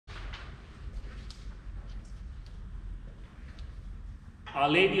Our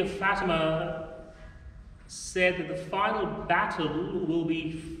Lady of Fatima said that the final battle will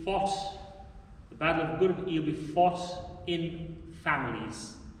be fought, the battle of good and evil will be fought in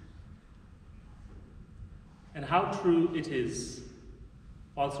families. And how true it is.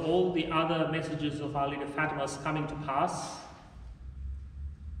 Whilst all the other messages of Our Lady of Fatima is coming to pass,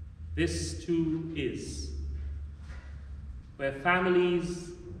 this too is. Where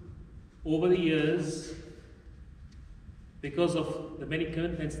families over the years, because of the many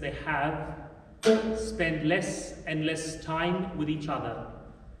commitments they have, spend less and less time with each other.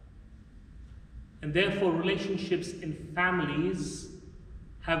 And therefore relationships in families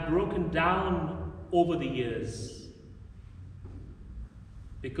have broken down over the years.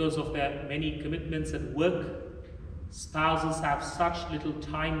 Because of their many commitments at work, spouses have such little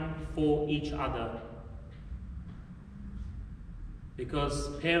time for each other.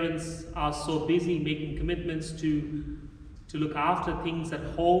 Because parents are so busy making commitments to look after things at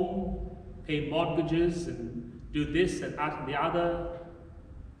home, pay mortgages and do this and that and the other,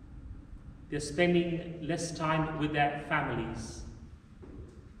 they're spending less time with their families.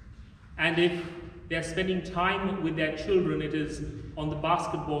 And if they're spending time with their children, it is on the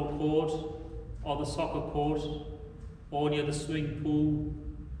basketball court or the soccer court or near the swimming pool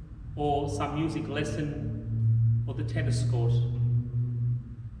or some music lesson or the tennis court.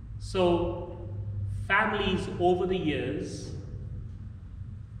 So families over the years,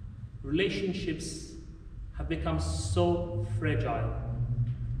 relationships have become so fragile.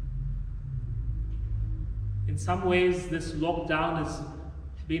 In some ways, this lockdown has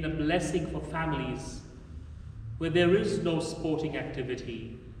been a blessing for families where there is no sporting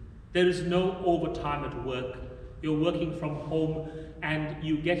activity, there is no overtime at work, you're working from home and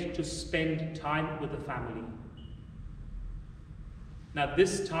you get to spend time with the family. Now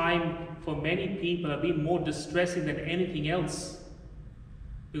this time for many people have been more distressing than anything else,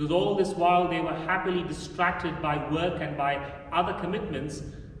 because all this while they were happily distracted by work and by other commitments.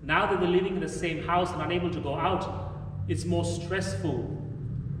 Now that they're living in the same house and unable to go out, it's more stressful.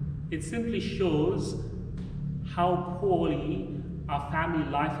 It simply shows how poorly our family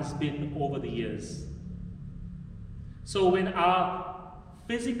life has been over the years. So when our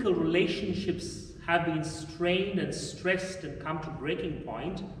physical relationships have been strained and stressed and come to breaking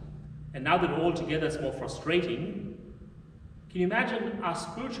point, and now that we're all together it's more frustrating, can you imagine our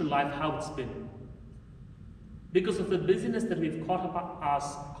spiritual life, how it's been? Because of the busyness that we've caught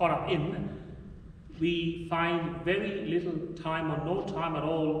up in, we find very little time or no time at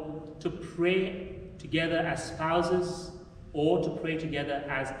all to pray together as spouses or to pray together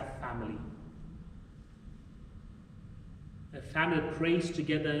as a family. A family that prays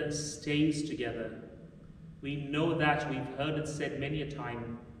together stays together. We know that, we've heard it said many a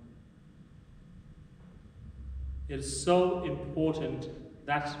time. It is so important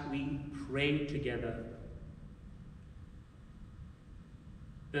that we pray together.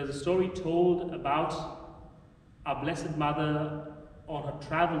 There's a story told about our Blessed Mother on her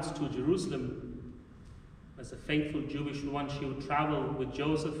travels to Jerusalem. As a faithful Jewish woman, she would travel with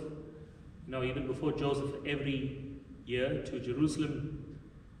Joseph, even before Joseph, every year to Jerusalem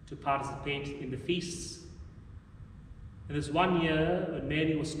to participate in the feasts. And this one year, when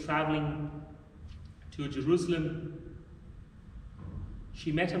Mary was traveling to Jerusalem,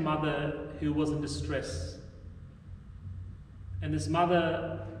 she met a mother who was in distress. And this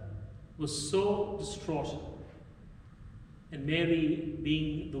mother was so distraught. And Mary,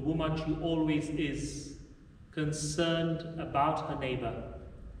 being the woman she always is, concerned about her neighbor,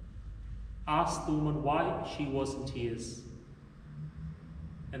 asked the woman why she was in tears.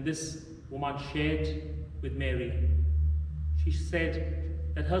 And this woman shared with Mary. She said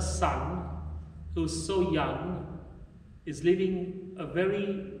that her son, who is so young, is living a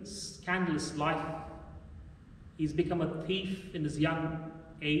very scandalous life. He's become a thief in his young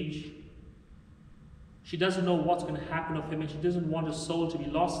age. She doesn't know what's going to happen of him, and she doesn't want his soul to be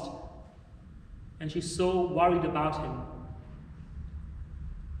lost. And she's so worried about him.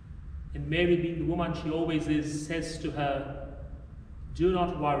 And Mary, being the woman she always is, says to her, "Do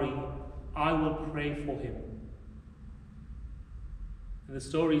not worry, I will pray for him." And the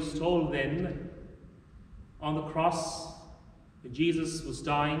story is told then, on the cross, when Jesus was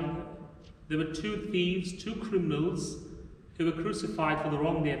dying, there were two thieves, two criminals, who were crucified for the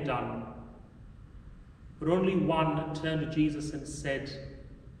wrong they had done. But only one turned to Jesus and said,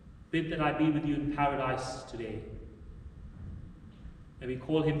 "Bid that I be with you in paradise today." And we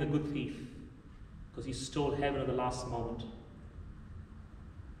call him the good thief, because he stole heaven at the last moment.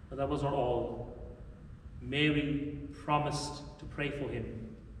 But that was not all. Mary promised to pray for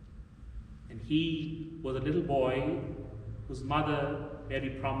him. And he was a little boy whose mother Mary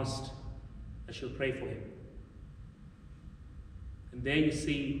promised that she'll pray for him. And there you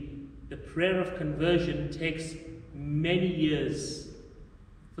see, the prayer of conversion takes many years.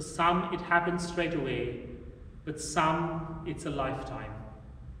 For some, it happens straight away, but some, it's a lifetime.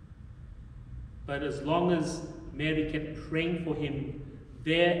 But as long as Mary kept praying for him,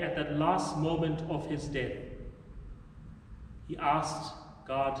 there at that last moment of his death, he asked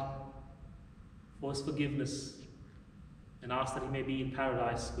God for his forgiveness and asked that he may be in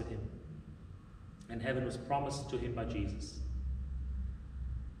paradise with him. And heaven was promised to him by Jesus.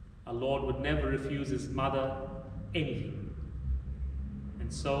 Our Lord would never refuse his mother anything.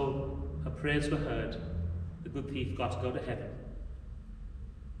 And so her prayers were heard. The good thief got to go to heaven.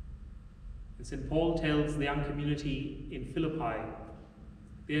 And St. Paul tells the young community in Philippi,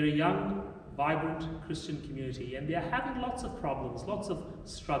 they're a young, vibrant Christian community, and they're having lots of problems, lots of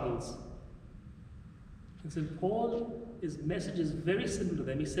struggles. And St. Paul's message is very simple to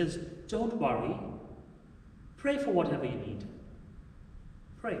them. He says, don't worry. Pray for whatever you need.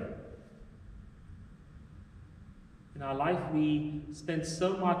 Pray. In our life, we spend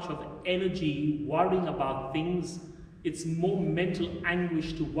so much of energy worrying about things. It's more mental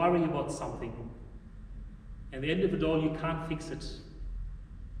anguish to worry about something. And at the end of it all, you can't fix it.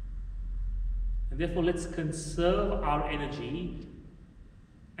 And therefore, let's conserve our energy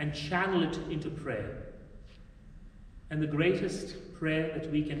and channel it into prayer. And the greatest prayer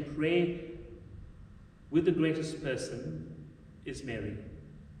that we can pray with the greatest person is Mary.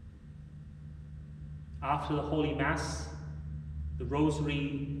 After the Holy Mass, the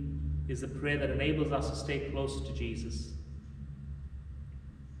Rosary is a prayer that enables us to stay close to Jesus.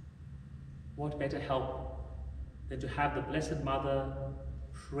 What better help than to have the Blessed Mother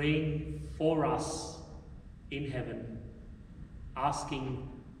praying for us in heaven, asking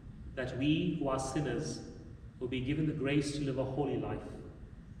that we who are sinners will be given the grace to live a holy life.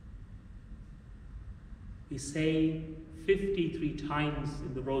 We say 53 times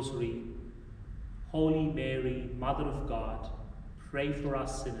in the Rosary, Holy Mary, Mother of God, pray for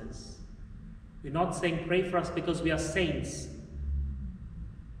us sinners. We're not saying pray for us because we are saints.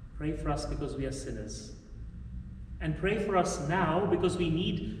 Pray for us because we are sinners. And pray for us now because we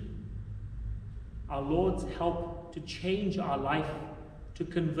need our Lord's help to change our life, to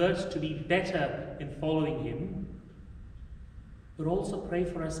convert, to be better in following Him. But also pray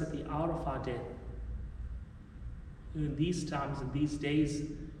for us at the hour of our death. In these times, in these days,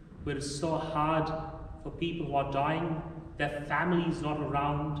 where it's so hard for people who are dying, their family is not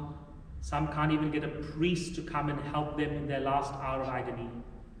around, some can't even get a priest to come and help them in their last hour of agony.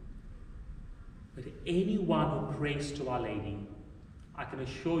 But anyone who prays to Our Lady, I can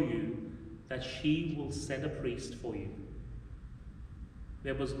assure you that she will send a priest for you.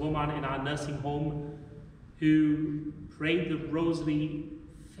 There was a woman in our nursing home who prayed the Rosary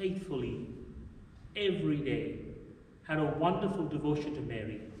faithfully every day, had a wonderful devotion to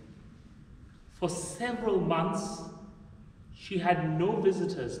Mary. For several months, she had no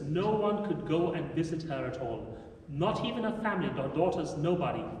visitors. No one could go and visit her at all. Not even her family, her daughters,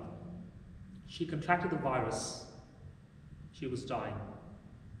 nobody. She contracted the virus. She was dying.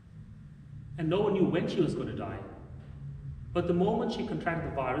 And no one knew when she was going to die. But the moment she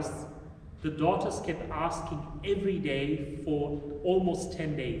contracted the virus, the daughters kept asking every day for almost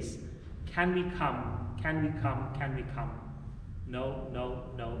 10 days, can we come? Can we come? Can we come? No, no,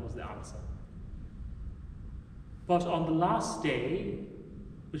 no was the answer. But on the last day,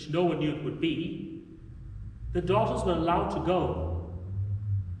 which no one knew it would be, the daughters were allowed to go.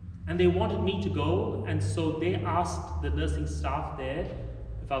 And they wanted me to go, and so they asked the nursing staff there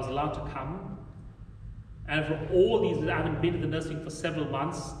if I was allowed to come. And for all these, I haven't been to the nursing for several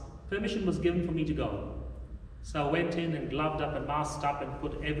months, permission was given for me to go. So I went in and gloved up and masked up and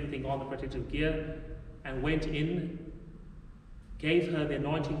put everything on, the protective gear, and went in, gave her the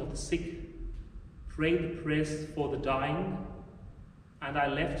anointing of the sick, prayed the prayers for the dying, and I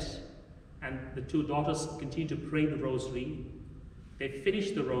left, and the two daughters continued to pray the Rosary. They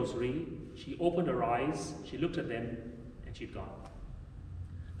finished the Rosary, she opened her eyes, she looked at them, and she'd gone.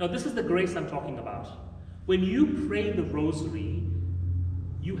 Now this is the grace I'm talking about. When you pray the Rosary,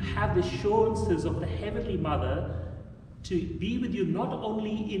 you have the assurances of the Heavenly Mother to be with you not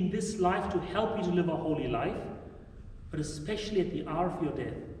only in this life to help you to live a holy life, but especially at the hour of your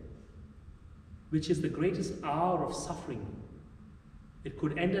death, which is the greatest hour of suffering. It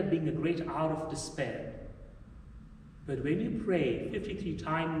could end up being a great hour of despair. But when you pray 53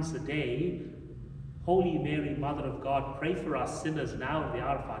 times a day, Holy Mary, Mother of God, pray for us sinners now at the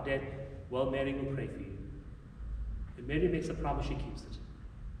hour of our death, well, Mary will pray for you. When Mary makes a promise, she keeps it.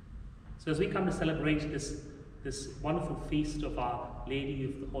 So as we come to celebrate this this wonderful feast of Our Lady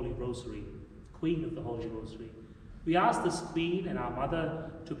of the Holy Rosary, Queen of the Holy Rosary. We ask this Queen and our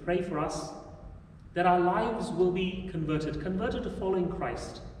Mother to pray for us that our lives will be converted to following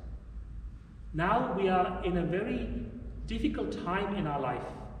Christ. Now we are in a very difficult time in our life.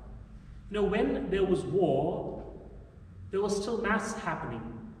 You know, when there was war, there was still Mass happening.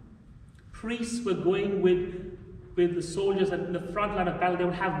 Priests were going with the soldiers, and in the front line of battle they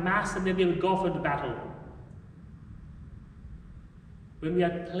would have Mass and then they would go off into battle. When we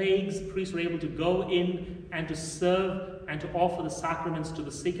had plagues, priests were able to go in and to serve and to offer the sacraments to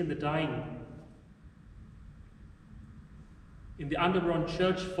the sick and the dying. In the underground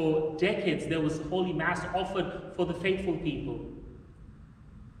church for decades there was Holy Mass offered for the faithful people.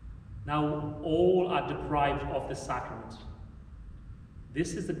 Now all are deprived of the sacrament.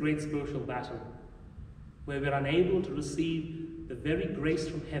 This is the great spiritual battle, where we are unable to receive the very grace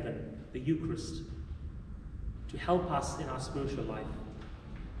from heaven, the Eucharist, to help us in our spiritual life.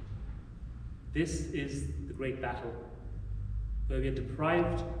 This is the great battle, where we are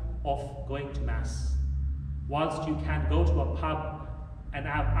deprived of going to Mass. Whilst you can go to a pub and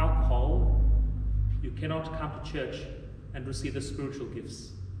have alcohol, you cannot come to church and receive the spiritual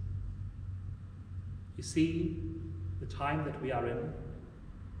gifts. You see the time that we are in?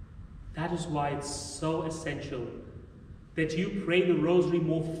 That is why it's so essential that you pray the Rosary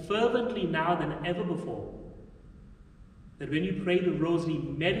more fervently now than ever before. That when you pray the Rosary,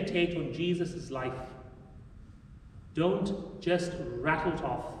 meditate on Jesus' life. Don't just rattle it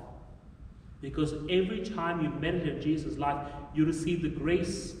off. Because every time you meditate on Jesus' life, you receive the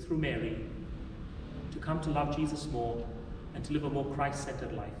grace through Mary to come to love Jesus more and to live a more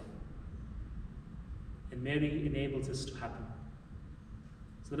Christ-centered life. And Mary enables this to happen.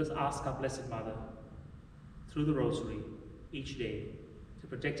 So let us ask our Blessed Mother, through the Rosary, each day, to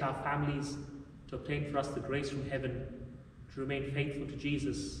protect our families, to obtain for us the grace from heaven, to remain faithful to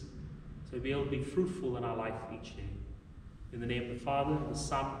Jesus, so we'll be able to be fruitful in our life each day. In the name of the Father, and the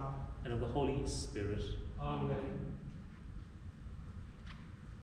Son, and of the Holy Spirit. Amen.